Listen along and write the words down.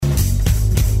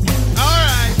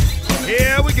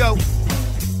go.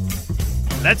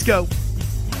 Let's go.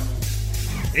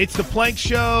 It's the Plank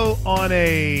Show on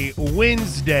a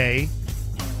Wednesday.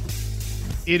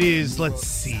 It is, let's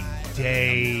see,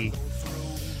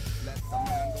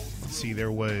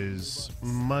 there was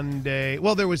Monday.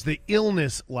 Well, there was the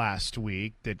illness last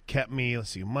week that kept me,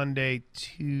 Monday,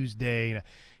 Tuesday.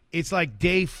 It's like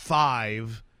day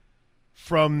 5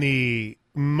 from the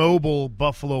mobile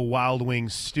Buffalo Wild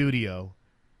Wings studio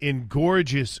in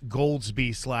gorgeous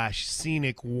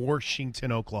Goldsby/scenic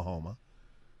Washington, Oklahoma.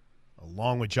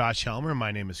 Along with Josh Helmer,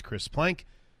 my name is Chris Plank.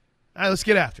 All right, let's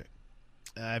get after it.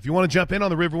 If you want to jump in on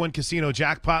the Riverwind Casino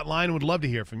jackpot line, would love to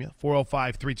hear from you.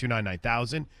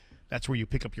 405-329-9000. That's where you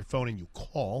pick up your phone and you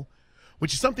call,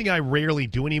 which is something I rarely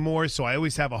do anymore, so I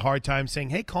always have a hard time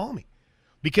saying, hey, call me,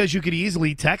 because you could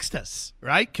easily text us,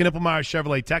 right? Knippelmeyer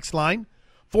Chevrolet text line,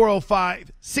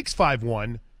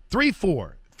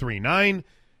 405-651-3439.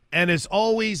 And as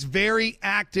always, very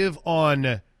active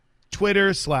on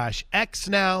Twitter/X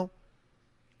now,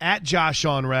 at Josh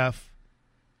on Ref.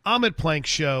 I'm at Plank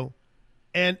Show.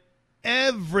 And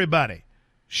everybody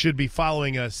should be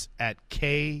following us at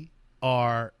KREF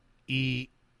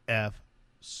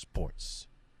Sports.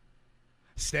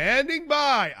 Standing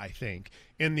by, I think,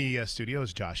 in the studio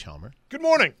is Josh Helmer. Good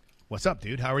morning. What's up,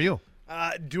 dude? How are you?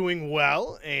 Doing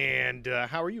well, and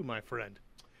how are you, my friend?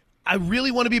 I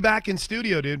really want to be back in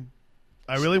studio, dude.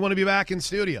 I really want to be back in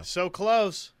studio. So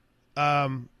close. I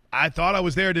thought I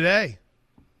was there today,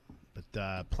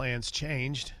 but plans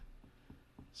changed.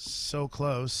 So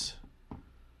close.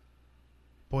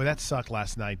 Boy, that sucked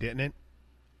last night, didn't it?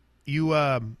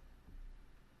 And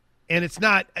it's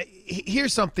not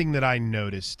here's something that I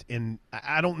noticed, and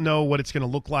I don't know what it's going to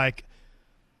look like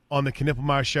on the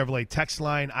Knippelmeyer Chevrolet text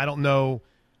line. I don't know.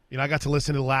 I got to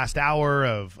listen to the last hour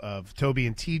of Toby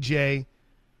and TJ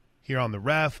here on the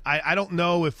Ref. I don't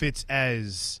know if it's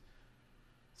as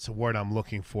 – it's a word I'm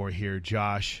looking for here,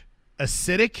 Josh.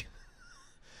 Acidic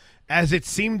as it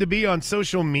seemed to be on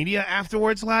social media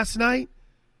afterwards last night.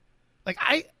 Like,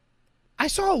 I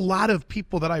saw a lot of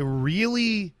people that I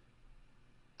really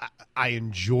I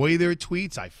enjoy their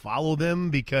tweets. I follow them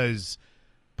because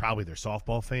probably they're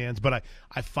softball fans, but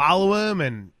I follow them,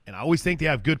 and I always think they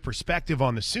have good perspective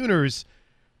on the Sooners.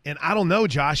 And I don't know,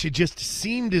 Josh, it just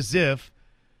seemed as if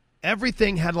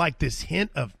everything had like this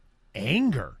hint of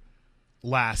anger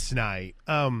last night.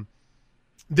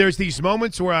 There's these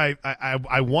moments where I kind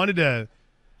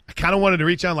of wanted to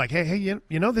reach out like, hey,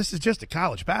 you know, this is just a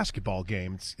college basketball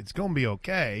game. It's going to be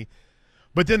okay.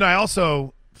 But then I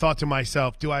also thought to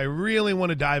myself, do I really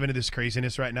want to dive into this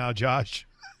craziness right now, Josh?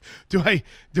 Do I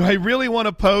really want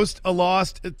to post a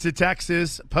loss to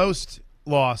Texas?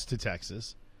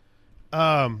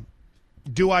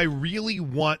 Do I really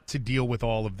want to deal with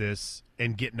all of this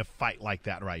and get in a fight like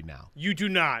that right now? You do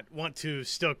not want to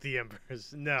stoke the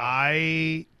embers. No.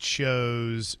 I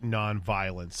chose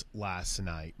nonviolence last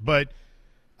night. But,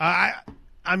 I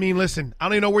mean, listen, I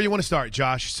don't even know where you want to start,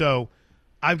 Josh. So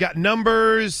I've got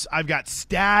numbers. I've got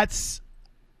stats.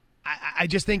 I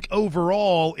just think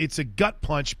overall it's a gut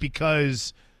punch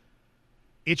because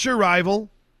it's your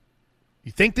rival.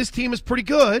 You think this team is pretty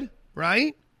good,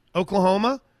 right?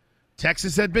 Oklahoma.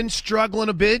 Texas had been struggling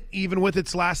a bit, even with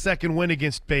its last-second win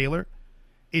against Baylor.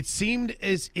 It seemed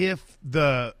as if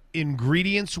the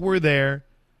ingredients were there.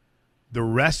 The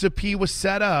recipe was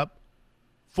set up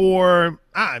for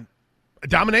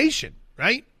domination,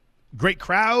 right? Great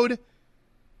crowd.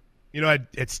 You know,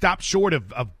 it stopped short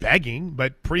of begging,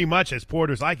 but pretty much as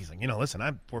Porter's like, he's like, listen,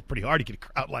 I worked pretty hard to get a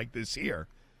crowd like this here.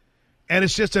 And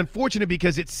it's just unfortunate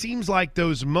because it seems like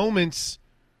those moments –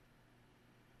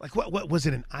 like what was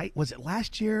it? Was it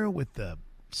last year with the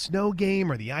snow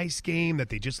game or the ice game that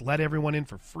they just let everyone in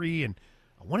for free? And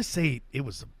I want to say it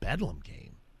was a Bedlam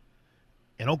game,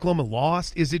 and Oklahoma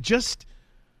lost. Is it just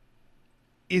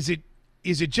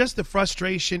the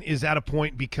frustration is at a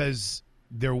point because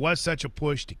there was such a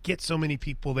push to get so many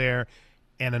people there,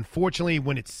 and unfortunately,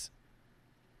 when it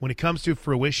comes to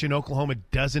fruition, Oklahoma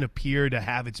doesn't appear to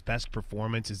have its best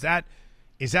performance. Is that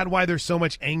why there's so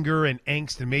much anger and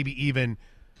angst and maybe even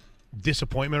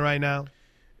disappointment right now?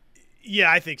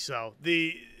 Yeah, I think so.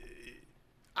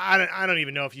 I don't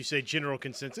even know if you say general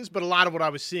consensus, but a lot of what I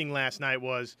was seeing last night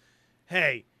was,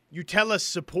 hey, you tell us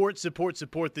support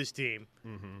this team.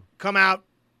 Mm-hmm. Come out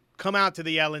to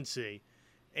the LNC,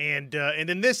 and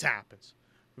then this happens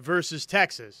versus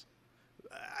Texas.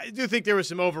 I do think there was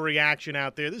some overreaction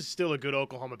out there. This is still a good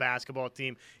Oklahoma basketball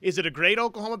team. Is it a great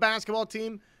Oklahoma basketball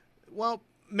team? Well,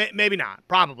 maybe not.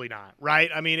 Probably not, right?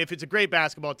 I mean, if it's a great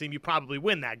basketball team, you probably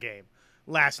win that game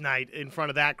last night in front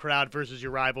of that crowd versus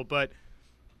your rival. But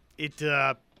it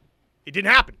It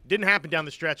didn't happen. Didn't happen down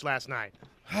the stretch last night.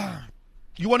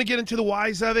 You want to get into the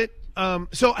whys of it?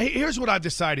 So here's what I've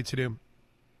decided to do.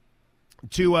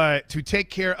 To take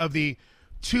care of the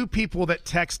two people that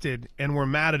texted and were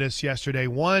mad at us yesterday.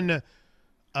 One,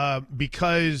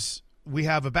 because we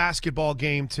have a basketball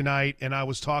game tonight, and I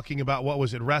was talking about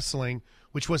wrestling,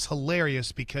 which was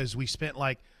hilarious because we spent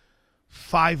like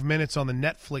 5 minutes on the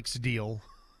Netflix deal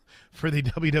for the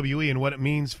WWE and what it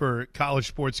means for college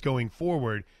sports going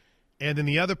forward. And then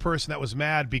the other person that was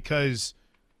mad because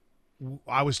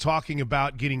I was talking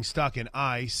about getting stuck in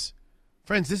ice.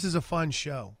 Friends, this is a fun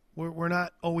show. We're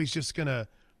not always just going to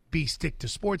be stick to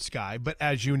sports guy, but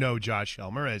as you know, Josh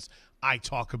Helmer, as I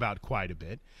talk about quite a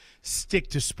bit, stick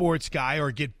to sports guy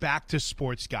or get back to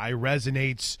sports guy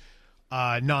resonates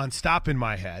nonstop in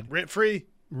my head. Rent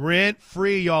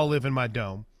free, y'all live in my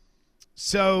dome.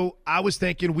 So I was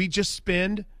thinking we just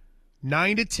spend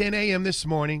 9 to 10 a.m. this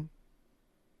morning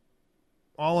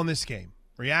all on this game.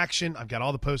 Reaction, I've got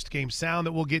all the post-game sound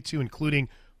that we'll get to, including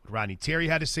what Rodney Terry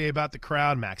had to say about the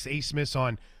crowd, Max Asmus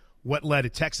on what led to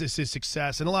Texas's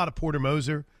success, and a lot of Porter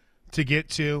Moser to get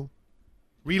to.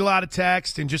 Read a lot of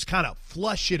text and just kind of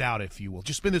flush it out, if you will.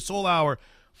 Just spend this whole hour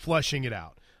flushing it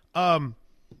out.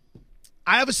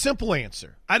 I have a simple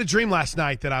answer. I had a dream last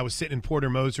night that I was sitting in Porter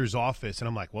Moser's office, and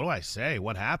I'm like, what do I say?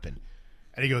 What happened?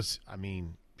 And he goes,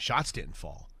 shots didn't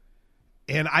fall.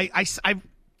 And I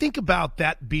think about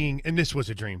that being, and this was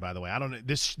a dream, by the way. I don't know.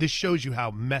 This shows you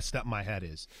how messed up my head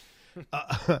is.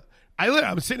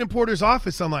 I'm sitting in Porter's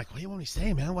office. I'm like, what do you want me to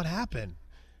say, man? What happened?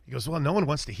 He goes, well, no one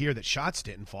wants to hear that shots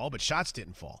didn't fall, but shots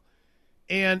didn't fall.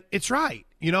 And it's right,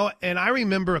 and I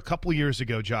remember a couple years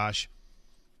ago, Josh,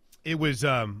 it was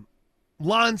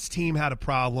Lon's team had a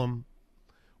problem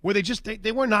where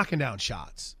they weren't knocking down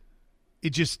shots.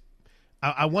 It just,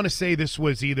 I want to say this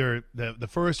was either the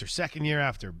first or second year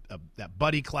after that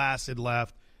Buddy class had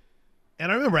left.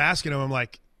 And I remember asking him, I'm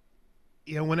like,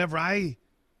 whenever I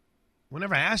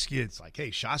ask you, it's like,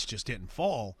 hey, shots just didn't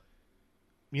fall.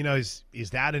 Is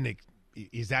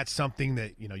that something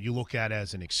that, you look at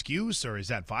as an excuse, or is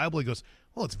that viable? He goes,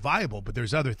 well, it's viable, but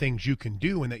there's other things you can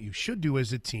do and that you should do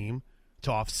as a team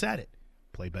to offset it.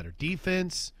 Play better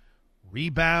defense,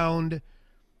 rebound,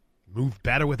 move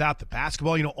better without the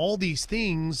basketball. All these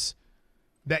things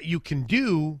that you can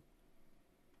do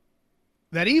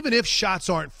that even if shots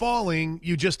aren't falling,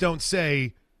 you just don't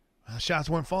say, well, shots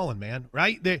weren't falling, man,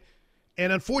 right?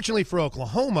 And unfortunately for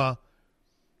Oklahoma,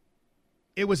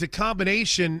 it was a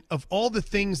combination of all the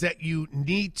things that you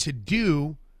need to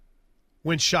do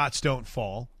when shots don't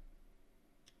fall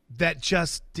that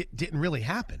just didn't really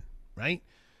happen, right?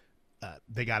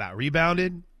 They got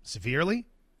out-rebounded severely.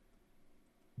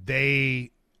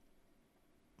 They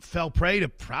fell prey to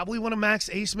probably one of Max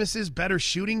Asmus's better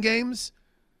shooting games.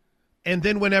 And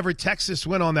then whenever Texas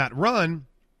went on that run,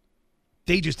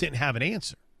 they just didn't have an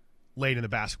answer late in the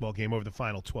basketball game over the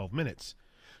final 12 minutes.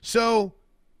 So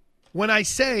when I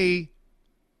say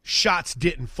shots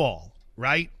didn't fall,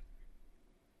 right,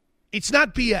 it's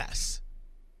not BS.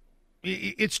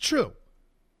 It's true.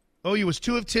 OU was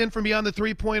 2 of 10 from beyond the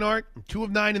three-point arc, 2 of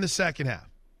 9 in the second half.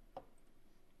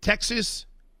 Texas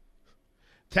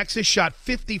shot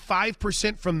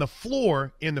 55% from the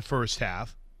floor in the first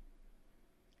half,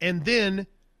 and then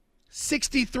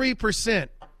 63%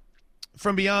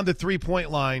 from beyond the three-point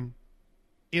line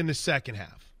in the second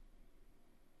half.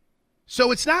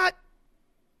 So it's not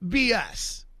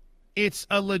BS. It's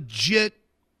a legit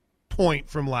point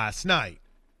from last night.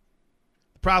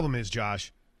 The problem is,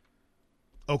 Josh,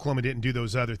 Oklahoma didn't do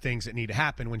those other things that need to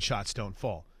happen when shots don't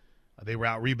fall. They were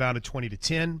out-rebounded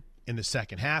 20-10 in the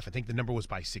second half. I think the number was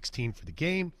by 16 for the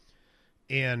game.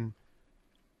 And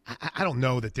I don't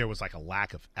know that there was like a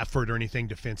lack of effort or anything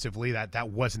defensively. That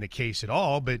wasn't the case at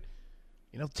all. But,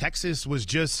 Texas was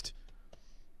just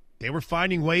 – they were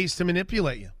finding ways to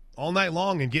manipulate you all night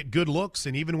long and get good looks.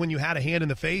 And even when you had a hand in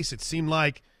the face, it seemed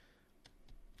like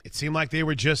they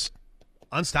were just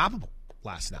unstoppable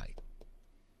last night.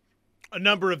 A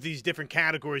number of these different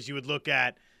categories you would look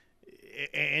at,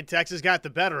 and Texas got the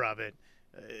better of it.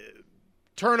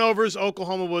 Turnovers,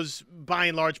 Oklahoma was by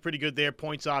and large pretty good there.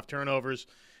 Points off turnovers,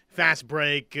 fast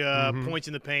break, points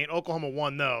in the paint. Oklahoma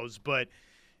won those. But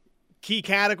key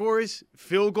categories,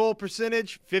 field goal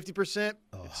percentage, 50%,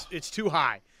 it's too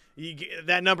high.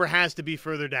 That number has to be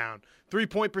further down.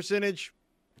 3-point percentage,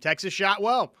 Texas shot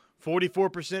well,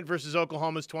 44% versus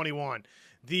Oklahoma's 21%.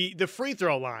 The free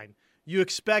throw line, you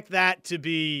expect that to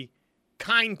be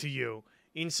kind to you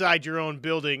inside your own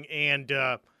building, and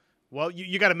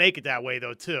you got to make it that way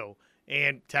though too.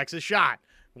 And Texas shot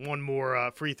one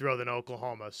more free throw than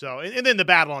Oklahoma. So, and then the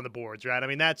battle on the boards, right? I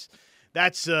mean, that's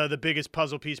that's the biggest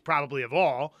puzzle piece probably of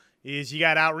all, is you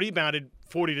got out-rebounded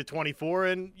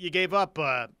 40-24, and you gave up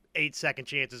 8 second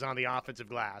chances on the offensive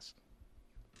glass.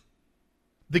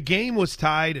 The game was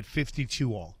tied at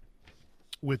 52-all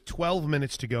with 12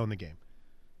 minutes to go in the game.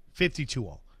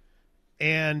 52-all.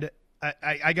 And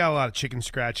I got a lot of chicken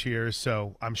scratch here,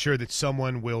 so I'm sure that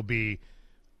someone will be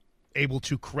able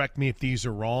to correct me if these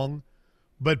are wrong.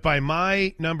 But by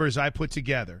my numbers I put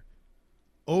together,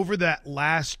 over that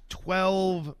last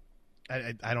 12,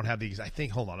 I don't have the exact, I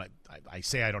think, hold on, I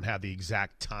say I don't have the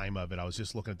exact time of it. I was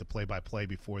just looking at the play-by-play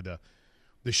before the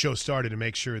show started to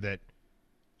make sure that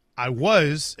I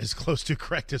was as close to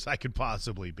correct as I could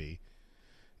possibly be.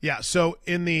 Yeah, so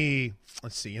in the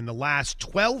last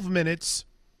 12 minutes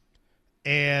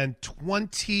and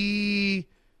 22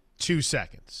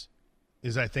 seconds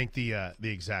is, I think, the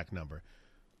exact number.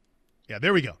 Yeah,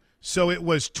 there we go. So it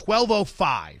was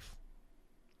 12:05.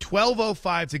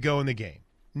 12:05 to go in the game.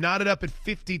 Knotted up at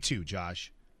 52,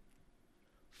 Josh.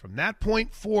 From that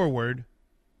point forward,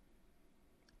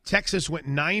 Texas went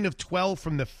 9 of 12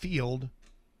 from the field.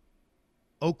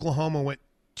 Oklahoma went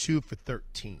 2 for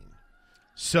 13.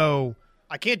 So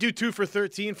I can't do 2 for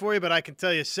 13 for you, but I can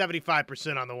tell you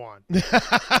 75% on the one.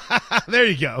 There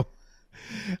you go.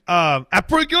 That's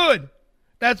pretty good.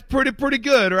 That's pretty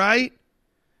good, right?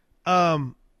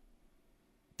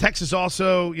 Texas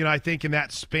also, I think in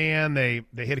that span they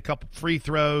hit a couple free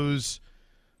throws.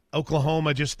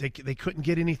 Oklahoma just they couldn't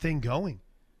get anything going,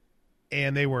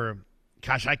 and they were,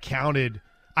 gosh, I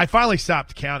finally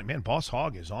stopped counting. Man, Boss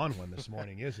Hogg is on one this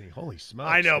morning, isn't he? Holy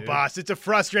smokes! I know, dude. Boss. It's a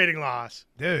frustrating loss,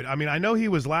 dude. I mean, I know he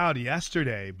was loud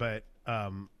yesterday, but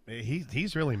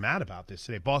he's really mad about this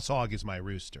today. Boss Hogg is my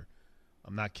rooster.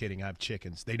 I'm not kidding. I have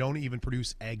chickens. They don't even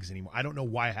produce eggs anymore. I don't know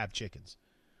why I have chickens.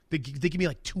 They give me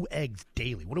like 2 eggs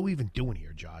daily. What are we even doing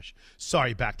here, Josh?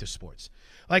 Sorry, back to sports.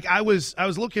 Like I was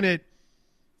looking at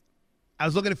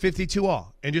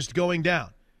 52-all and just going down.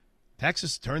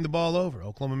 Texas turned the ball over.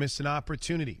 Oklahoma missed an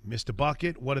opportunity, missed a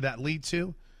bucket. What did that lead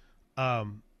to? A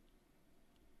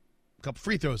couple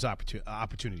free throws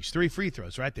opportunities, 3 free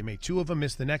throws, right? They made 2 of them,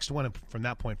 missed the next one, and from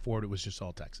that point forward, it was just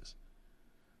all Texas.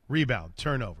 Rebound,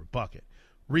 turnover, bucket.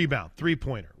 Rebound,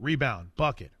 three-pointer. Rebound,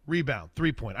 bucket. Rebound,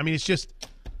 three-pointer. I mean, it's just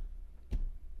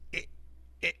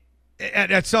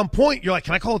at some point, you're like,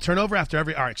 can I call a turnover after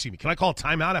every – or excuse me, can I call a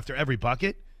timeout after every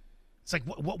bucket? It's like,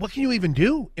 what can you even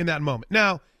do in that moment?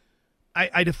 Now,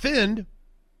 I defend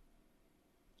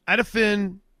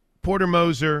Porter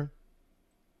Moser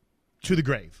to the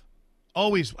grave.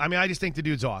 Always. I mean, I just think the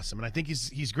dude's awesome, and I think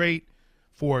he's great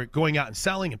for going out and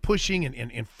selling and pushing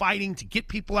and fighting to get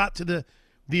people out to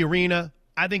the arena.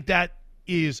 I think that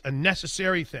is a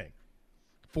necessary thing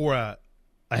for a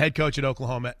head coach at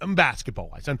Oklahoma, and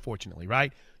basketball-wise, unfortunately,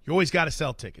 right? You always got to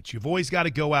sell tickets. You've always got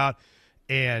to go out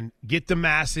and get the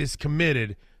masses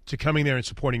committed to coming there and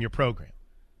supporting your program.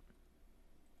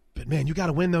 But, man, you got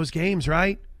to win those games,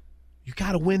 right? You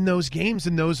got to win those games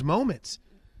in those moments.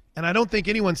 And I don't think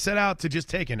anyone set out to just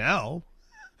take an L.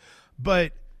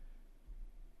 But,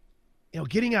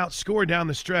 getting outscored down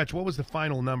the stretch, what was the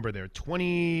final number there?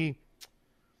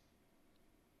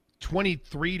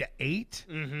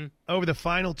 23-8 over the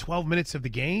final 12 minutes of the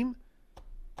game?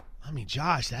 I mean,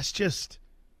 Josh, that's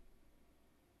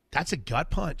a gut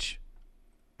punch.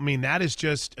 I mean, that is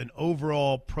just an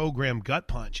overall program gut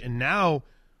punch. And now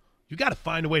you got to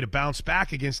find a way to bounce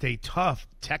back against a tough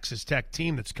Texas Tech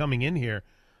team that's coming in here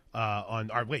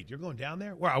wait, you're going down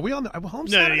there? Where are we on the home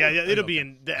Saturday? No, yeah, it'll be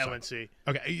in the LNC.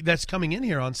 Okay, that's coming in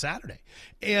here on Saturday.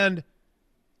 And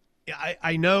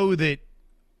I know that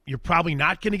you're probably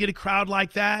not going to get a crowd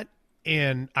like that,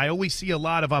 and I always see a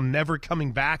lot of I'm never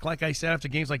coming back, like I said, after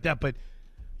games like that, but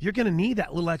you're going to need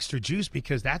that little extra juice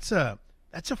because that's a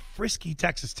frisky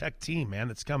Texas Tech team, man,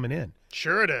 that's coming in.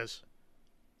 Sure it is.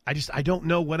 I don't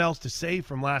know what else to say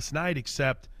from last night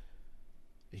except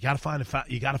you got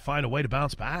to find a way to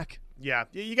bounce back. Yeah,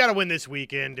 you got to win this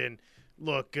weekend, and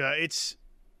look, it's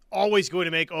always going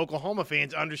to make Oklahoma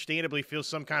fans understandably feel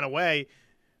some kind of way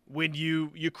when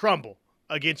you crumble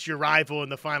against your rival in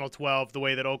the Final 12 the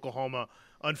way that Oklahoma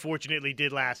unfortunately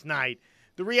did last night.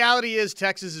 The reality is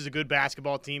Texas is a good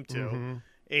basketball team too,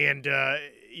 and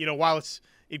while it's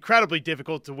incredibly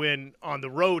difficult to win on the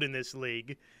road in this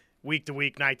league, week to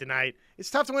week, night to night, it's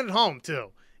tough to win at home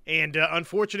too. And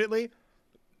unfortunately,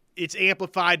 it's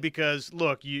amplified because,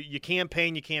 look, you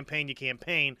campaign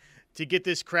to get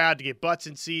this crowd, to get butts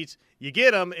in seats. You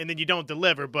get them, and then you don't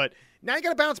deliver. But now you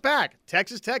got to bounce back.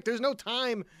 Texas Tech, there's no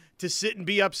time to sit and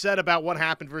be upset about what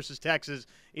happened versus Texas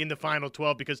in the Final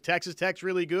 12 because Texas Tech's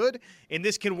really good, and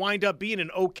this can wind up being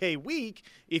an okay week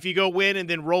if you go win and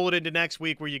then roll it into next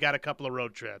week where you got a couple of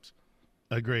road trips.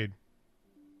 Agreed.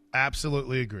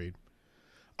 Absolutely agreed.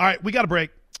 All right, we got a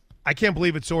break. I can't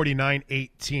believe it's already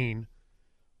 9:18.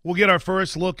 We'll get our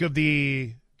first look of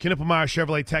the Knippelmeyer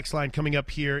Chevrolet text line coming up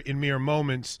here in mere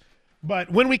moments.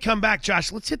 But when we come back,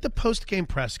 Josh, let's hit the post-game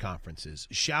press conferences,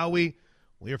 shall we?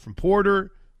 We'll hear from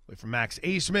Porter. We'll hear from Max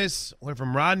Asmus. We'll hear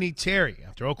from Rodney Terry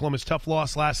after Oklahoma's tough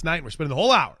loss last night. We're spending the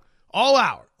whole hour, all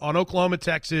hour, on Oklahoma,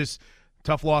 Texas.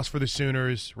 Tough loss for the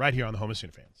Sooners right here on the Home of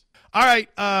Sooner Fans. All right,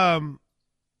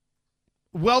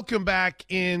 welcome back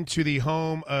into the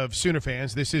home of Sooner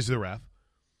Fans. This is The Ref.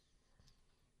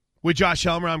 With Josh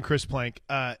Helmer, I'm Chris Plank.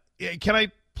 Can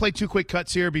I play two quick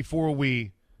cuts here before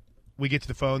we get to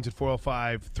the phones at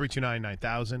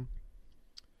 405-329-9000?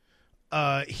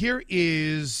 Here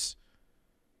is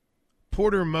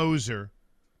Porter Moser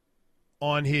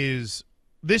on his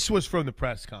 – this was from the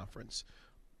press conference –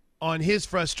 on his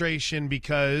frustration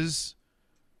because,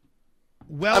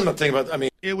 well, I'm not thinking about. I mean,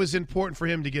 it was important for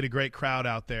him to get a great crowd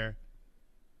out there,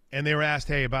 and they were asked,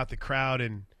 "Hey, about the crowd,"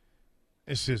 and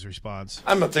this is his response.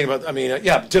 I'm not thinking about. I mean,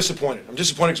 yeah, I'm disappointed. I'm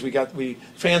disappointed because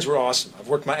fans were awesome. I've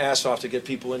worked my ass off to get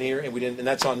people in here, and we didn't, and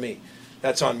that's on me.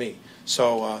 That's on me.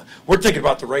 So we're thinking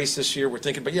about the race this year. We're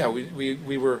thinking, but yeah,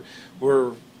 we're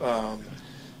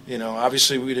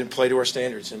obviously we didn't play to our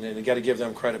standards, and you got to give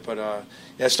them credit. But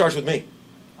yeah, it starts with me.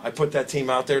 I put that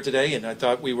team out there today, and I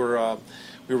thought we were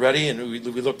ready, and we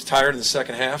looked tired in the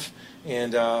second half,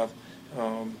 and I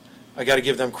got to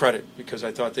give them credit because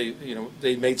I thought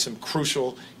they made some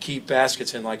crucial key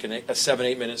baskets in like a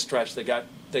 7-8 minute stretch. They got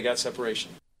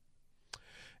separation.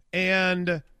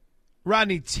 And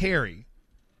Rodney Terry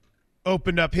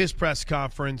opened up his press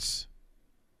conference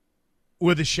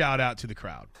with a shout out to the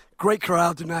crowd. Great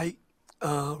crowd tonight.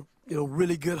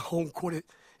 Really good home court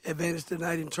advantage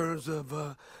tonight in terms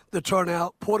of the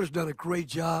turnout. Porter's done a great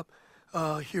job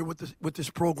here with this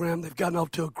program. They've gotten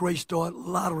off to a great start. A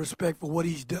lot of respect for what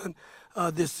he's done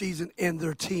this season and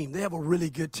their team. They have a really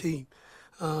good team,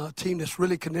 a team that's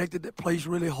really connected, that plays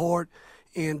really hard,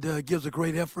 and gives a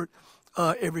great effort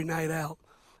every night out.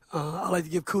 I like to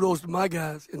give kudos to my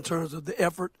guys in terms of the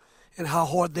effort and how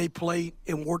hard they played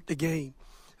and worked the game.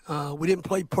 We didn't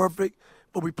play perfect,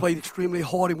 but we played extremely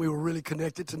hard, and we were really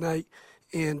connected tonight.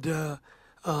 And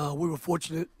we were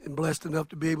fortunate and blessed enough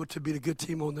to be able to beat a good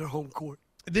team on their home court.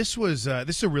 This is a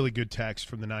really good text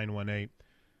from the 918.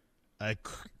 A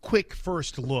quick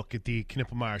first look at the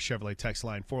Knippelmeyer Chevrolet text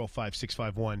line,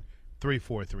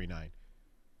 405-651-3439.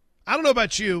 I don't know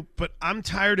about you, but I'm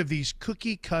tired of these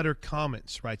cookie-cutter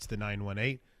comments, writes the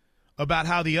 918, about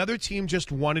how the other team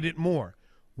just wanted it more.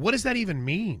 What does that even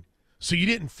mean? So you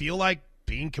didn't feel like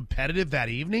being competitive that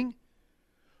evening?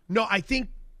 No, I think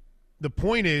the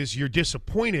point is you're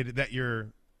disappointed that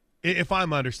if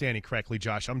I'm understanding correctly,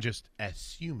 Josh, I'm just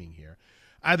assuming here.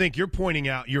 I think you're pointing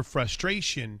out your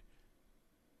frustration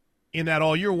in that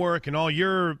all your work and all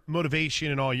your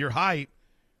motivation and all your hype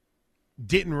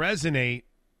didn't resonate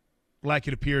like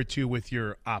it appeared to with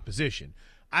your opposition.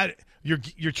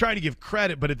 You're trying to give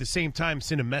credit, but at the same time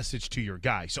send a message to your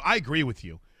guy. So I agree with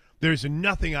you. There's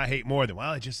nothing I hate more than,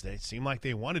 it seemed like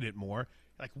they wanted it more.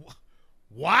 Like,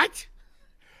 what?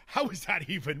 How is that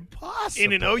even possible?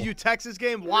 In an OU Texas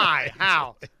game? Why?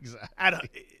 How? Exactly.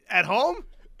 At home?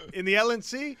 In the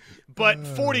LNC? But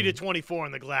 40-24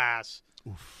 in the glass.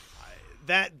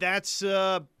 That's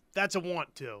a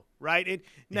want to, right?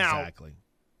 Exactly.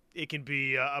 It can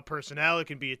be a personnel, it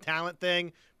can be a talent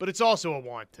thing, but it's also a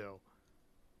want to.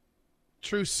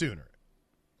 True Sooner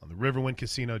on the Riverwind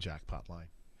Casino jackpot line.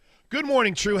 Good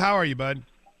morning, True. How are you, bud?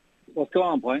 What's going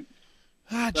on, Blaine?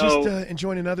 Just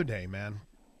enjoying another day, man.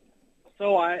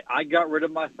 So I got rid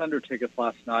of my Thunder tickets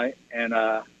last night, and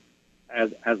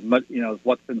as much as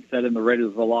what's been said in the Raiders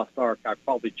of the Lost Ark, I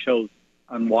probably chose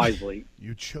unwisely.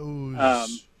 You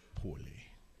chose poorly.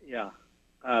 Yeah,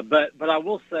 but I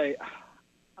will say,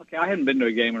 okay, I hadn't been to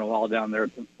a game in a while down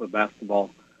there with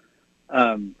basketball.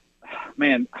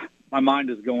 Man, my mind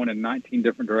is going in 19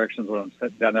 different directions when I'm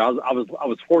sitting down there. I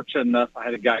was fortunate enough. I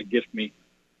had a guy gift me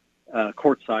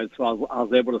courtside, so I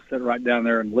was able to sit right down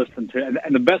there and listen to it.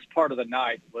 And the best part of the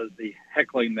night was the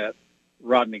heckling that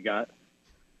Rodney got.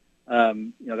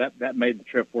 That made the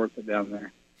trip worth it down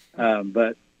there.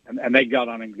 But they got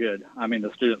on him good. I mean,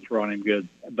 the students were on him good.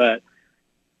 But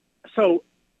so,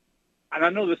 and I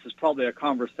know this is probably a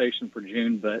conversation for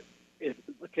June, but the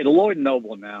Lloyd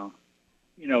Noble now,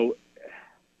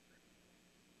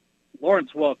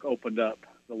 Lawrence Welk opened up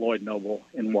the Lloyd Noble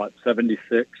in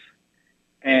 76?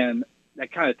 And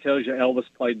that kind of tells you Elvis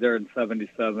played there in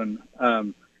 '77.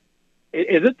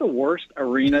 Is it the worst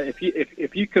arena if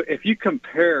you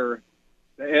compare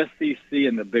the SEC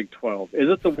and the Big 12? Is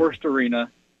it the worst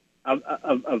arena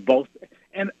of both?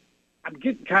 And I'm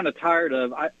getting kind of tired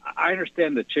of. I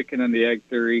understand the chicken and the egg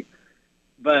theory,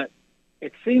 but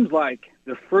it seems like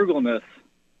the frugalness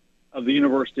of the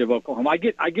University of Oklahoma.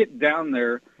 I get down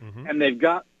there, and they've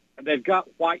got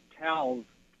white towels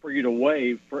for you to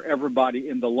wave for everybody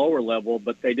in the lower level,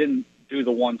 but they didn't do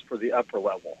the ones for the upper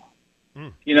level.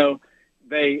 You know,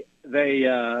 they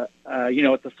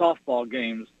at the softball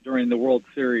games during the World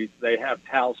Series, they have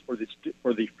towels for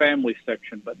the family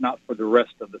section, but not for the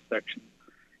rest of the section.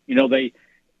 You know, the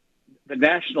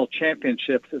national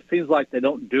championships, it seems like they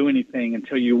don't do anything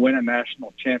until you win a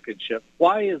national championship.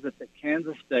 Why is it that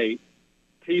Kansas State,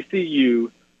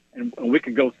 TCU, and we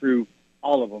could go through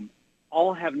all of them,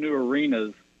 all have new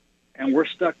arenas, and we're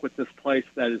stuck with this place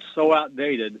that is so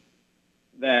outdated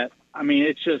that, I mean,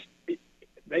 it's just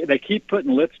they keep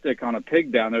putting lipstick on a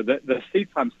pig down there. The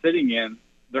seats I'm sitting in,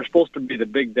 they're supposed to be the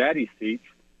Big Daddy seats,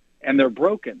 and they're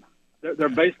broken. They're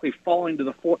basically falling to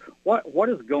the floor. What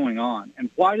is going on? And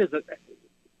why does it,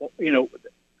 you know,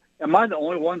 am I the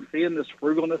only one seeing this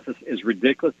frugalness is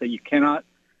ridiculous that you cannot,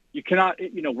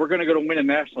 you know, we're going to go to win a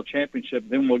national championship,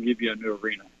 then we'll give you a new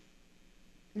arena.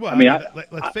 Well, I mean,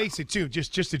 let's face it, too,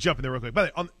 just to jump in there real quick.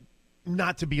 But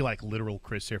not to be like literal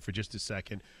Chris here for just a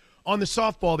second. On the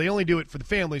softball, they only do it for the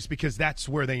families because that's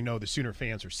where they know the Sooner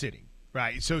fans are sitting,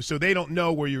 right? So they don't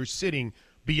know where you're sitting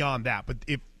beyond that. But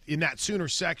if in that Sooner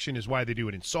section is why they do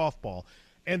it in softball.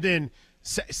 And then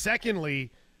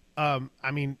secondly, I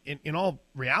mean, in all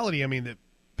reality, I mean, the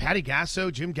Patty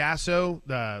Gasso, Jim Gasso,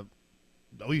 the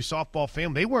OU softball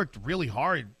family, they worked really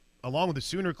hard along with the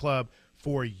Sooner Club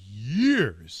for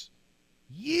years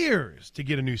to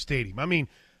get a new stadium. I mean,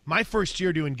 my first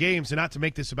year doing games, and not to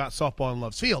make this about softball in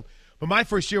Love's Field, but my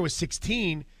first year was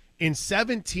 16. In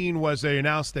 17 was they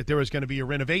announced that there was going to be a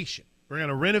renovation. We're going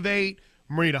to renovate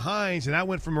Marita Hines, and that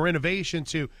went from a renovation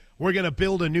to we're going to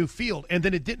build a new field. And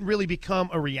then it didn't really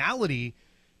become a reality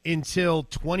until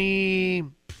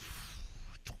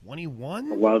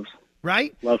 2021. Loves.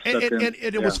 Right? Love and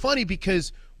it was funny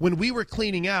because when we were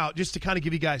cleaning out, just to kind of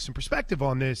give you guys some perspective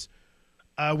on this,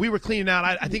 we were cleaning out,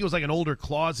 I think it was like an older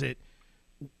closet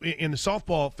in the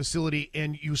softball facility,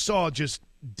 and you saw just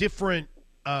different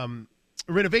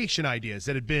renovation ideas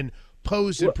that had been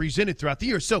posed and presented throughout the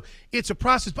year. So it's a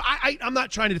process, but I'm not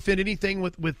trying to defend anything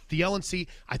with the LNC.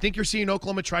 I think you're seeing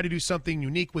Oklahoma try to do something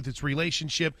unique with its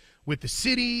relationship with the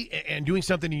city and doing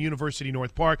something in University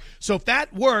North Park. So if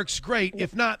that works, great.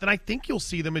 If not, then I think you'll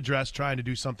see them address trying to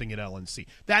do something at LNC.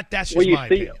 That's just my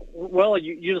opinion. Well,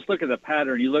 you just look at the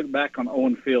pattern. You look back on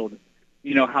Owen Field,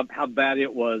 you know, how bad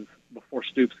it was before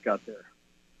Stoops got there.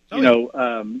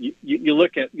 You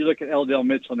look at L.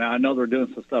 Mitchell now. I know they're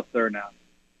doing some stuff there now.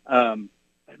 Man,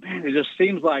 it just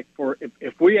seems like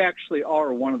if we actually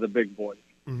are one of the big boys,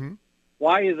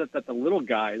 why is it that the little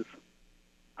guys?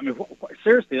 I mean,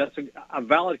 seriously, that's a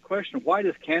valid question. Why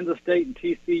does Kansas State and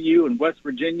TCU and West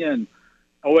Virginia and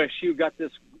OSU got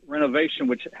this renovation,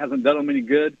 which hasn't done them any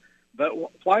good? But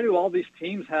why do all these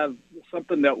teams have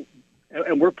something that,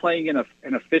 and we're playing in a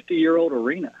 50-year-old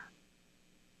arena?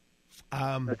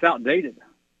 That's outdated.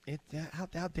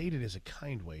 Outdated is a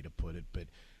kind way to put it, but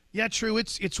yeah, true.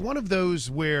 It's one of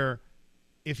those where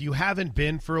if you haven't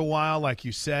been for a while, like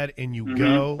you said, and you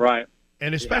go, right,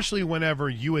 and especially whenever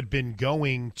you had been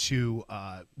going to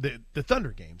the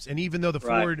Thunder games, and even though the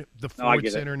Ford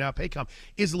Center now Paycom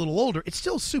is a little older, it's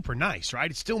still super nice,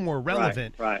 right? It's still more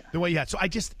relevant than what you had. So I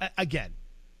just again,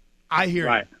 I hear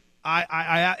you.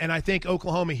 I think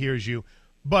Oklahoma hears you.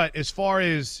 But as far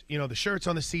as, you know, the shirts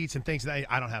on the seats and things,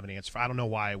 I don't have an answer for. I don't know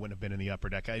why it wouldn't have been in the upper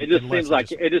deck. It just seems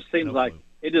like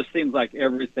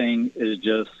everything is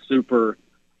just super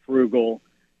frugal,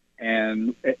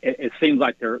 and it seems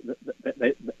like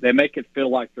they make it feel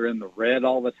like they're in the red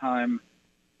all the time,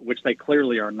 which they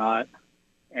clearly are not.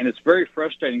 And it's very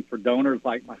frustrating for donors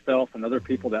like myself and other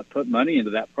people that put money into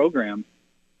that program,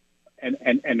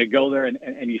 and to go there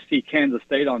and you see Kansas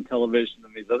State on television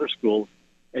and these other schools.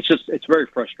 It's very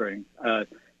frustrating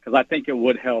because I think it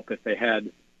would help if they had,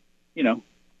 you know,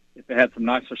 if they had some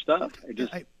nicer stuff.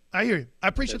 I hear you. I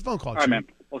appreciate the phone call. All right, man.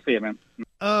 We'll see you, man.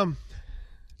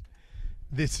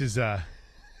 This is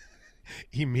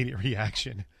immediate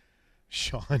reaction.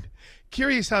 Sean,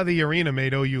 curious how the arena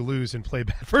made OU lose and play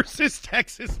bad versus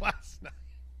Texas last night.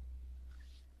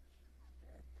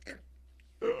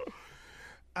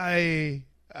 I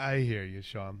hear you,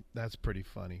 Sean. That's pretty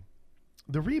funny.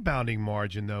 The rebounding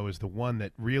margin, though, is the one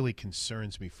that really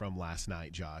concerns me from last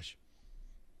night, Josh.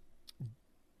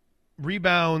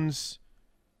 rebounding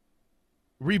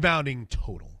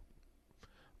total.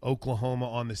 Oklahoma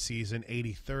on the season,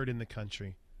 83rd in the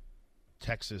country.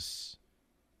 Texas,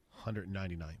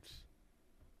 199th.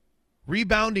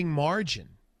 Rebounding margin,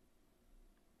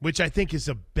 which I think is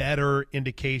a better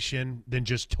indication than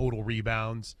just total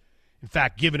rebounds. In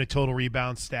fact, giving a total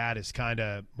rebound stat is kind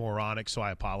of moronic, so I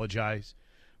apologize.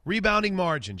 Rebounding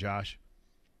margin, Josh.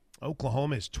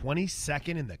 Oklahoma is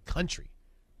 22nd in the country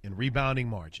in rebounding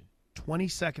margin.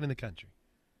 22nd in the country.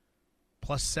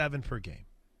 Plus 7 per game.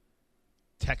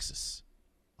 Texas,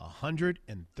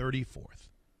 134th.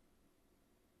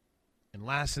 And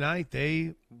last night,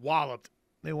 they walloped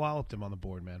him on the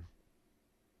board, man.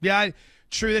 Yeah,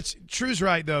 True's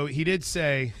right, though. He did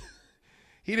say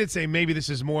maybe this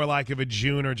is more like of a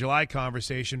June or July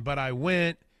conversation, but I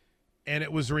went, and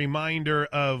it was a reminder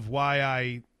of why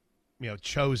I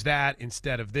chose that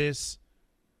instead of this.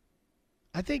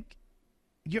 I think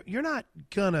you're not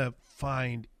going to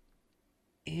find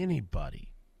anybody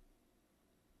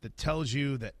that tells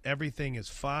you that everything is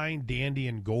fine, dandy,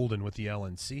 and golden with the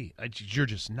LNC. You're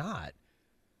just not.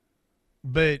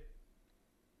 But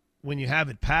when you have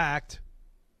it packed,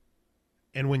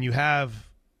 and when you have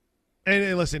 –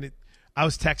 and listen, I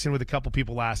was texting with a couple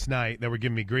people last night that were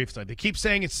giving me grief. They keep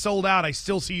saying it's sold out. I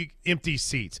still see empty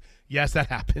seats. Yes, that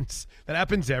happens. That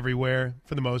happens everywhere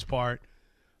for the most part.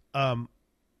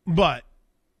 But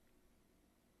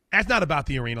that's not about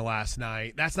the arena last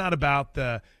night. That's not about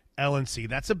the LNC.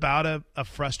 That's about a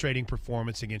frustrating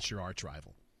performance against your arch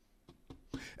rival.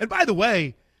 And by the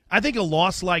way, I think a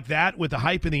loss like that with the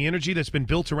hype and the energy that's been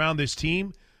built around this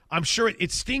team, I'm sure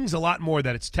it stings a lot more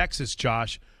that it's Texas,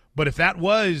 Josh. But if that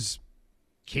was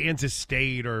Kansas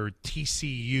State or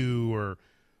TCU or,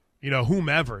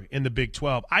 whomever in the Big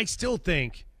 12, I still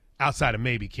think, outside of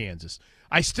maybe Kansas,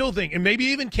 I still think, and maybe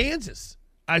even Kansas,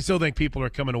 I still think people are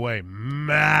coming away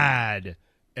mad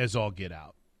as all get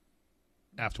out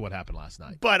after what happened last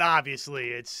night. But obviously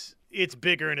it's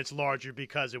bigger and it's larger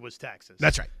because it was Texas.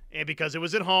 That's right. And because it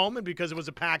was at home and because it was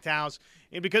a packed house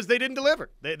and because they didn't deliver.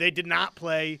 They did not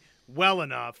play well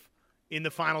enough in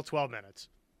the final 12 minutes.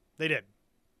 They did.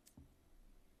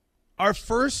 Our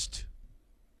first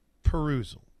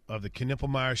perusal of the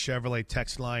Knippelmeyer Chevrolet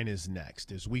text line is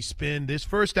next as we spend this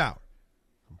first hour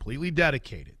completely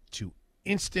dedicated to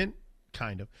instant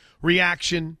kind of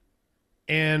reaction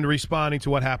and responding to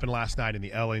what happened last night in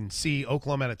the LNC.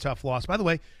 Oklahoma had a tough loss. By the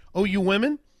way, OU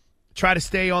women try to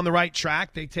stay on the right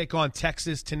track. They take on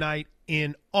Texas tonight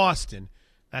in Austin.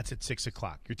 That's at 6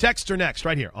 o'clock. Your texts are next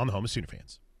right here on the Home of Sooner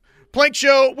Fans. Plank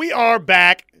Show, we are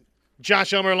back.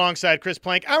 Josh Elmer alongside Chris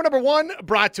Plank. Hour number 1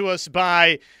 brought to us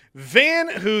by Van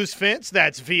Hoos Fence.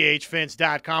 That's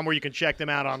vhfence.com where you can check them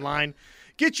out online.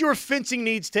 Get your fencing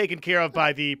needs taken care of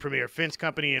by the premier fence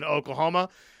company in Oklahoma.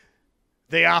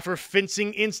 They offer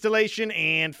fencing installation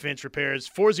and fence repairs.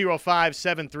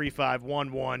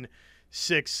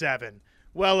 405-735-1167.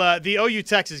 Well, the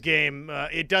OU-Texas game,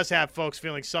 it does have folks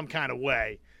feeling some kind of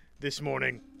way this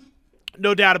morning.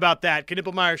 No doubt about that.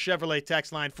 Knippelmeyer Chevrolet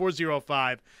text line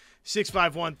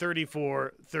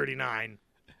 405-651-3439.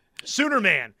 Sooner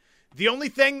Man, the only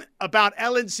thing about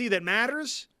LNC that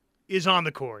matters is on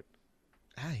the court.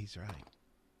 He's right.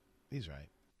 He's right.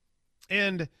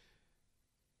 And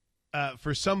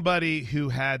for somebody who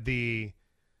had I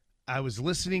was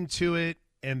listening to it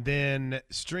and then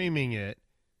streaming it,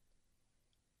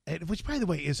 which, by the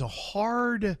way, is a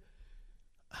hard,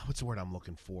 what's the word I'm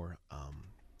looking for?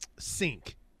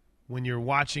 Sync. When you're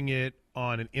watching it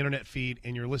on an internet feed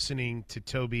and you're listening to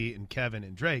Toby and Kevin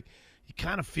and Drake, you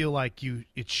kind of feel like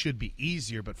it should be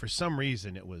easier, but for some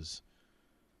reason it was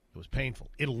painful.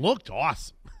 It looked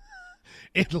awesome.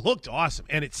 It looked awesome,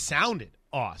 and it sounded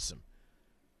awesome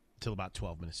until about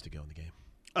 12 minutes to go in the game.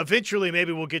 Eventually,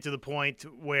 maybe we'll get to the point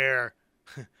where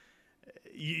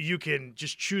you can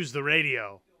just choose the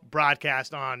radio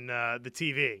broadcast on the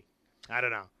TV. I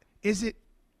don't know. Is it?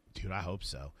 Dude, I hope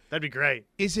so. That'd be great.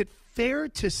 Is it fair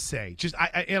to say,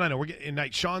 I know we're getting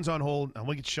night. Sean's on hold. I'm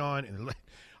looking at Sean, and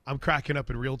I'm cracking up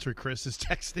at Realtor Chris's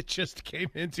text that just came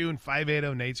into, and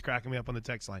 580 Nate's cracking me up on the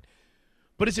text line.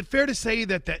 But is it fair to say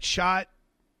that shot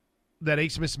that A.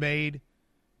 Smith made,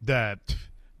 the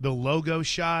logo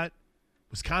shot,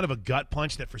 was kind of a gut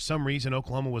punch that for some reason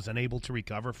Oklahoma was unable to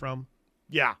recover from?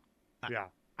 Yeah.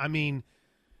 I mean,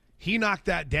 he knocked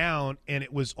that down, and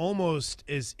it was almost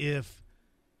as if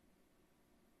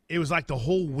it was like the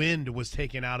whole wind was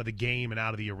taken out of the game and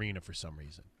out of the arena for some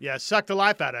reason. Yeah, sucked the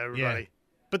life out of everybody. Yeah.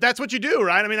 But that's what you do,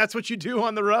 right? I mean, that's what you do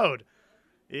on the road.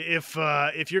 If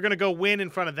you're going to go win in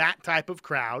front of that type of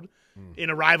crowd in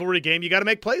a rivalry game, you got to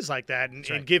make plays like that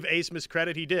and give A. Smith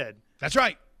credit. He did. That's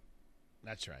right.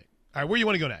 That's right. All right, where do you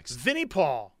want to go next? Vinny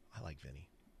Paul. I like Vinny.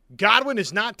 Godwin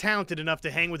is not talented enough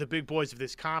to hang with the big boys of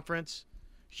this conference.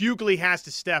 Hughley has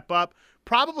to step up.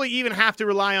 Probably even have to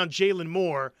rely on Jalen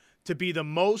Moore to be the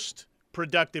most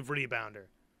productive rebounder.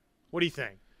 What do you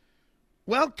think?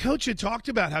 Well, Coach had talked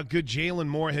about how good Jalen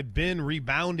Moore had been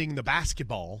rebounding the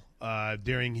basketball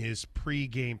during his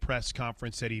pregame press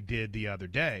conference that he did the other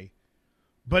day.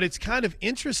 But it's kind of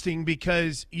interesting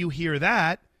because you hear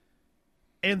that,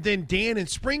 and then Dan in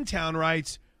Springtown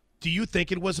writes, do you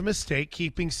think it was a mistake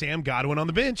keeping Sam Godwin on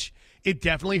the bench? It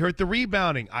definitely hurt the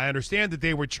rebounding. I understand that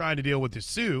they were trying to deal with the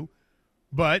Sioux,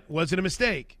 but was it a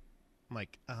mistake? I'm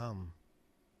like,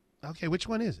 okay, which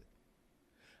one is it?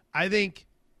 I think,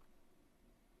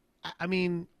 I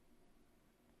mean,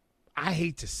 I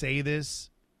hate to say this.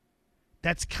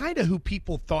 That's kind of who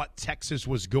people thought Texas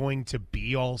was going to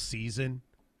be all season.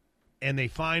 And they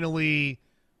finally,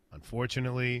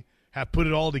 unfortunately, have put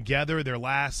it all together their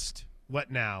last,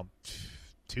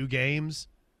 2 games?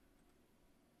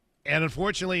 And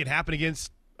unfortunately, it happened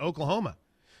against Oklahoma.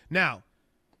 Now,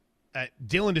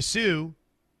 Dylan DeSue,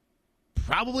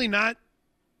 probably not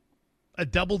a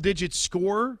double-digit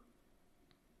scorer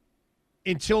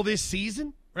until this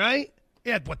season, right? He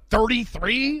had,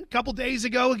 33 a couple days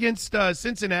ago against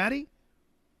Cincinnati?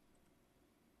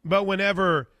 But when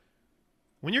you're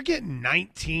getting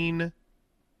 19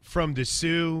 from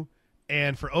DeSue,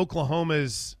 and for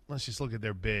Oklahoma's, let's just look at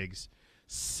their bigs,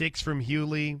 6 from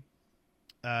Hughley,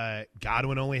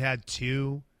 Godwin only had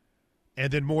 2. And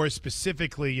then more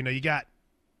specifically, you got,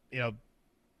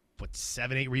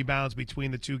 7, 8 rebounds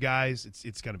between the two guys.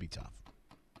 It's going to be tough.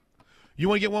 You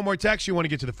want to get one more text? Or you want to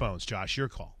get to the phones, Josh? Your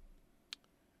call.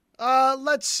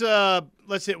 Let's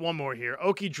hit one more here.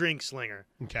 Okie Drink Slinger.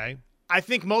 Okay. I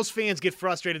think most fans get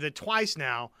frustrated that twice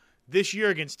now, this year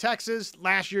against Texas,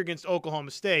 last year against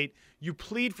Oklahoma State, you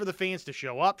plead for the fans to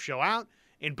show up, show out,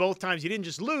 and both times you didn't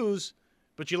just lose,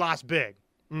 but you lost big.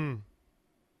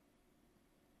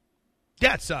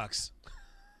 That sucks.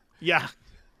 Yeah.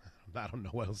 I don't know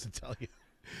what else to tell you.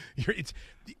 You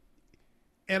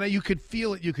could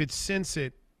feel it, you could sense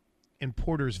it in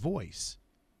Porter's voice.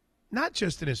 Not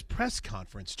just in his press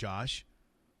conference, Josh,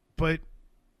 but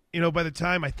by the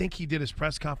time I think he did his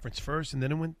press conference first and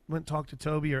then went and talked to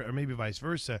Toby or maybe vice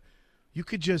versa, you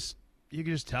could just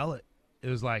tell it. It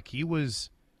was like he was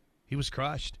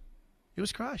crushed. He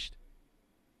was crushed.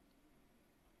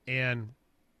 And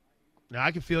now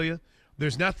I can feel you.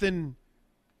 There's nothing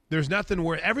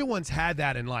where everyone's had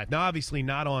that in life. Now, obviously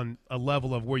not on a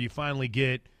level of where you finally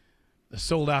get a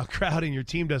sold-out crowd and your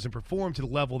team doesn't perform to the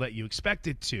level that you expect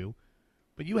it to.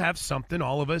 But you have something,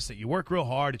 all of us, that you work real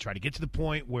hard to try to get to the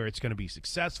point where it's going to be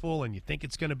successful and you think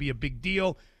it's going to be a big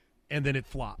deal, and then it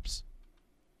flops.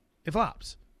 It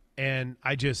flops. And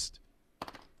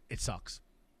it sucks.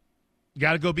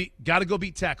 Got to go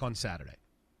beat Tech on Saturday.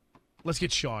 Let's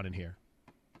get Sean in here.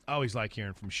 I always like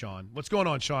hearing from Sean. What's going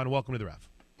on, Sean? Welcome to the Ref.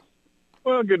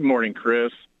 Well, good morning,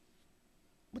 Chris.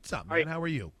 What's up, man? How are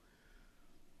you?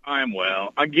 I'm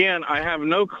well. Again, I have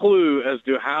no clue as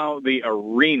to how the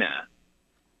arena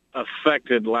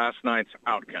affected last night's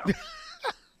outcome.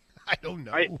 I don't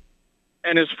know.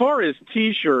 And as far as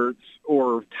T-shirts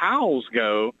or towels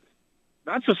go,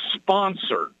 that's a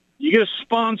sponsor. You get a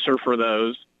sponsor for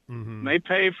those. Mm-hmm. They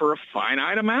pay for a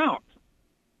finite amount.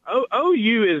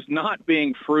 OU is not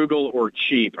being frugal or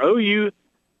cheap. OU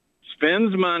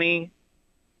spends money.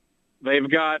 They've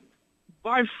got,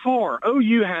 by far,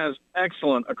 OU has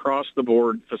excellent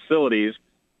across-the-board facilities.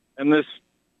 And this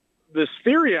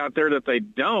theory out there that they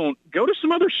don't, go to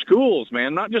some other schools,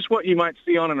 man, not just what you might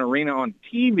see on an arena on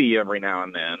TV every now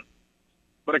and then.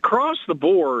 But across the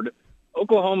board,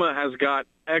 Oklahoma has got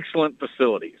excellent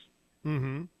facilities.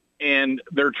 Mm-hmm. And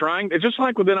they're trying, it's just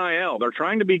like with NIL, they're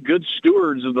trying to be good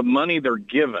stewards of the money they're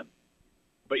given.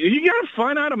 But you got a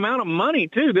finite amount of money,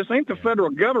 too. This ain't the federal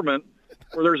government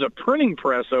where there's a printing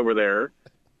press over there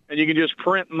and you can just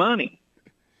print money.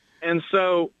 And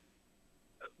so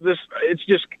it's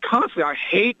just constant. I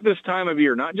hate this time of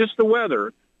year, not just the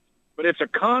weather, but it's a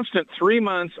constant 3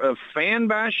 months of fan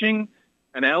bashing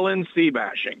and LNC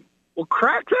bashing. Well,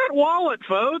 crack that wallet,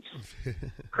 folks.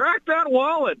 Crack that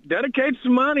wallet. Dedicate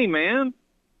some money, man.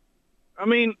 I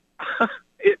mean,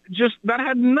 that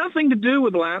had nothing to do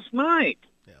with last night.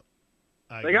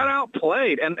 Yep. They got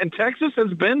outplayed, and Texas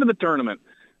has been to the tournament.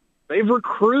 They've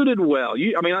recruited well.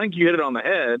 I think you hit it on the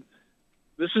head.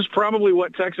 This is probably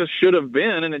what Texas should have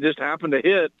been, and it just happened to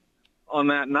hit on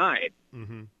that night.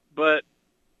 Mm-hmm. But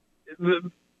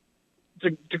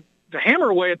to hammer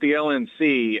away at the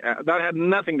LNC, that had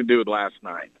nothing to do with last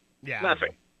night. Yeah,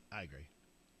 nothing. I agree.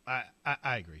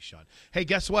 I agree, Sean. Hey,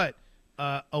 guess what?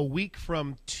 A week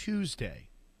from Tuesday,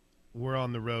 we're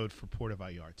on the road for Puerto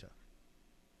Vallarta.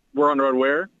 We're on the road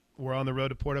where? We're on the road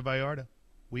to Puerto Vallarta.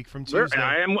 Week from Tuesday.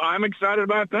 I'm excited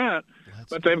about that.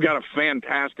 But they've got a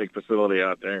fantastic facility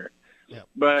out there. Yep.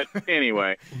 But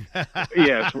anyway,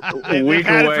 yes, a We've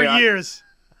had it for years.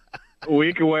 A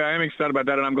week away. I am excited about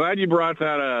that, and I'm glad you brought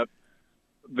that up.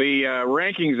 The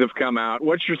rankings have come out.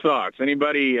 What's your thoughts?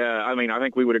 Anybody? I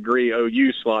think we would agree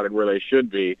OU slotted where they should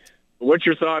be. What's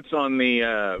your thoughts on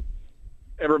the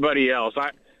everybody else?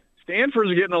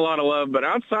 Stanford's getting a lot of love, but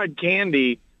outside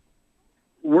Candy,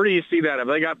 where do you see that? Have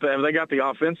they got the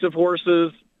offensive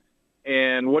horses?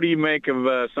 And what do you make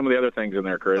of some of the other things in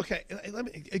there, Chris? Okay,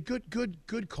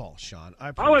 good call, Sean.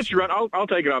 I'll let you run. I'll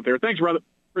take it out there. Thanks, brother.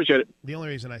 Appreciate it. The only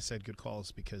reason I said good call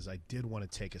is because I did want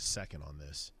to take a second on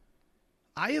this.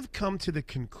 I have come to the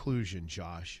conclusion,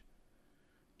 Josh,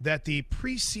 that the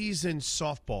preseason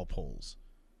softball polls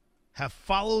have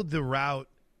followed the route.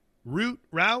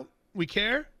 We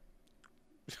care?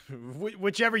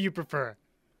 Whichever you prefer.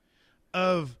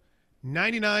 Of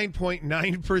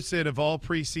 99.9% of all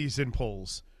preseason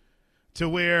polls, to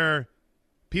where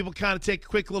people kind of take a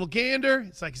quick little gander.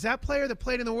 It's like, is that player that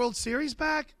played in the World Series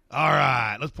back? All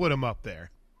right, let's put him up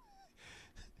there.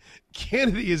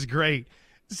 Kennedy is great.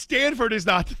 Stanford is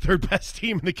not the third best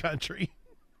team in the country.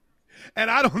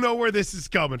 And I don't know where this is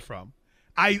coming from.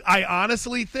 I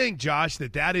honestly think, Josh,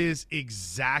 that's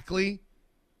exactly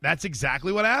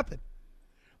what happened.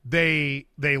 They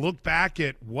look back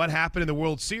at what happened in the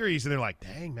World Series, and they're like,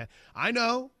 dang, man, I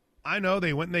know.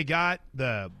 They went and they got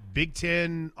the Big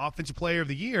Ten Offensive Player of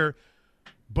the Year,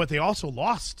 but they also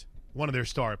lost one of their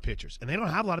star pitchers, and they don't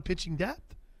have a lot of pitching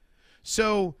depth.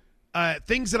 So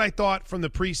things that I thought from the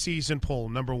preseason poll,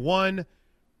 number one,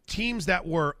 teams that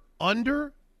were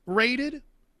underrated,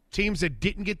 teams that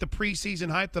didn't get the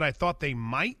preseason hype that I thought they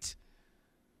might.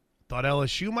 Thought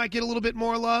LSU might get a little bit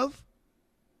more love.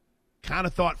 Kind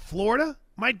of thought Florida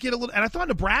might get a little – and I thought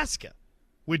Nebraska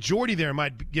with Jordy there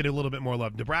might get a little bit more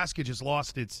love. Nebraska just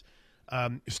lost its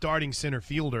starting center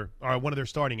fielder or one of their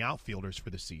starting outfielders for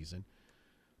the season.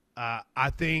 I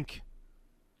think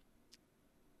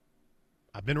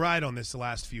I've been right on this the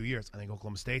last few years. I think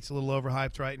Oklahoma State's a little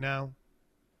overhyped right now.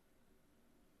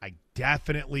 I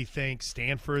definitely think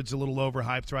Stanford's a little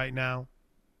overhyped right now.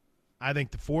 I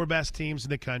think the four best teams in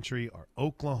the country are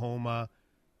Oklahoma,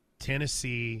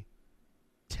 Tennessee,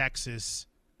 Texas,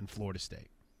 and Florida State.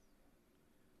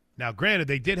 Now, granted,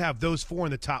 they did have those four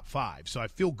in the top five, so I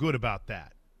feel good about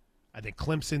that. I think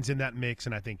Clemson's in that mix,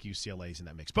 and I think UCLA's in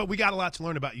that mix. But we got a lot to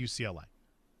learn about UCLA.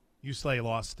 UCLA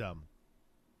lost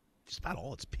just about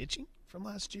all its pitching from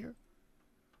last year.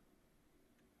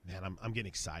 Man, I'm getting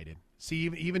excited. See,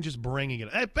 even just bringing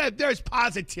it. There's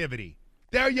positivity.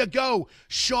 There you go.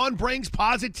 Sean brings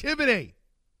positivity.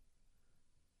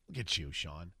 Look at you,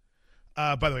 Sean.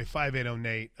 By the way, 580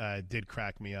 Nate did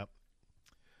crack me up.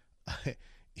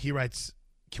 He writes,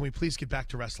 can we please get back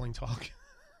to wrestling talk?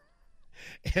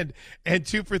 and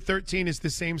 2 for 13 is the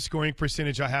same scoring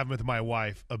percentage I have with my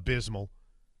wife. Abysmal.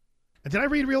 And did I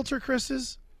read Realtor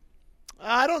Chris's?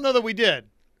 I don't know that we did.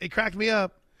 It cracked me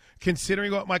up.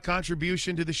 Considering what my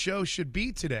contribution to the show should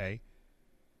be today,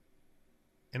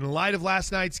 in light of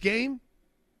last night's game,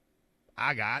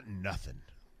 I got nothing.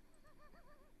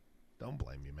 Don't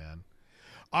blame me, man.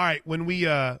 All right, when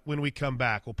we come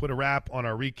back, we'll put a wrap on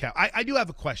our recap. I do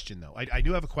have a question, though. I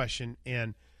do have a question,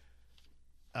 and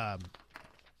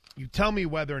you tell me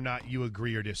whether or not you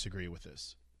agree or disagree with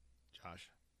this,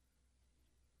 Josh.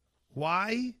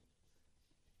 Why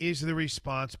is the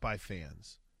response by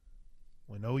fans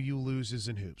when OU loses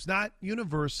in hoops? Not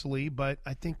universally, but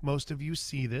I think most of you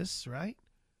see this, right?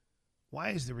 Why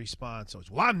is the response always,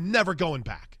 well, I'm never going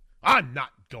back. I'm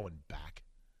not going back.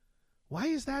 Why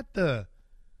is that the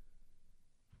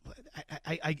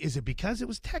is it because it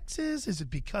was Texas? Is it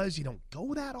because you don't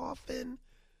go that often?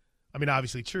 I mean,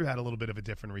 obviously, True had a little bit of a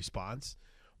different response.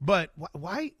 But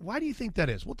why do you think that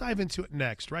is? We'll dive into it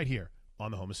next right here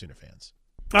on the Home of Sooner Fans.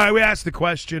 All right, we asked the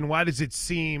question, why does it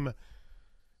seem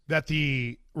that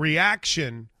the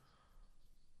reaction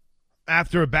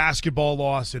after a basketball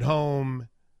loss at home,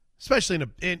 especially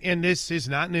and this is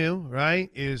not new, right,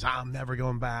 is I'm never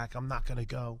going back, I'm not going to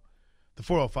go. The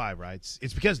 405 writes,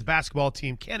 it's because the basketball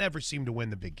team can't ever seem to win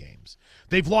the big games.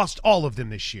 They've lost all of them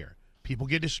this year. People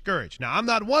get discouraged. Now, I'm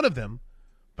not one of them,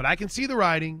 but I can see the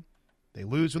writing. They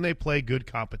lose when they play good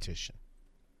competition.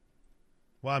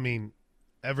 Well, I mean,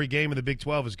 every game in the Big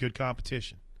 12 is good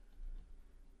competition.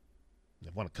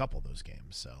 They've won a couple of those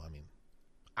games, so, I mean,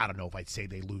 I don't know if I'd say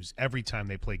they lose every time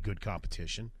they play good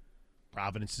competition.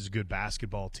 Providence is a good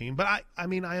basketball team, but I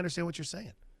mean, I understand what you're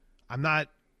saying. I'm not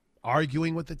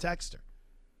arguing with the texter.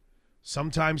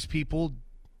 Sometimes people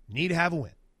need to have a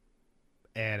win.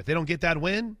 And if they don't get that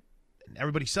win,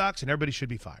 everybody sucks and everybody should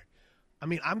be fired. I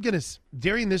mean, I'm going to,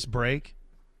 during this break,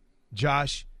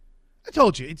 Josh, I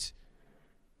told you, it's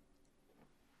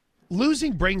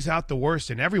losing brings out the worst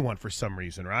in everyone for some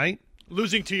reason, right?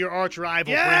 Losing to your arch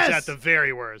rival Yes! brings out the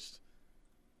very worst.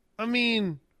 I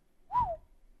mean,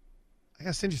 I got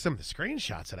to send you some of the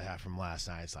screenshots that I have from last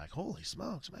night. It's like, holy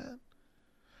smokes, man.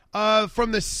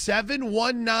 From the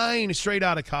 719 straight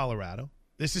out of Colorado.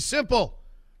 This is simple.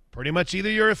 Pretty much either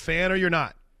you're a fan or you're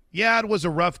not. Yeah, it was a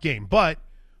rough game, but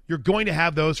you're going to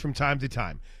have those from time to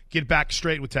time. Get back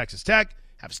straight with Texas Tech.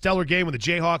 Have a stellar game when the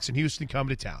Jayhawks in Houston come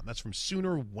to town. That's from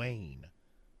Sooner Wayne.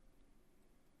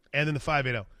 And then the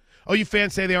 580. OU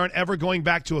fans say they aren't ever going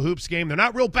back to a hoops game. They're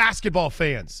not real basketball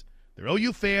fans. They're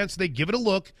OU fans, so they give it a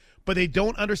look, but they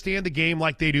don't understand the game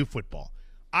like they do football.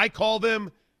 I call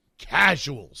them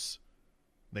casuals.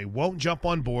 They won't jump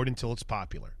on board until it's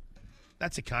popular.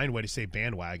 That's a kind way to say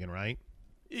bandwagon, right?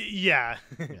 Yeah.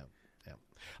 Yeah.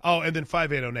 Oh, and then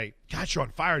 580 Nate. Gosh, you're on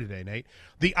fire today, Nate.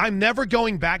 The I'm never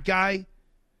going back guy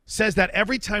says that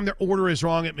every time their order is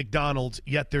wrong at McDonald's,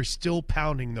 yet they're still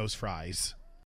pounding those fries.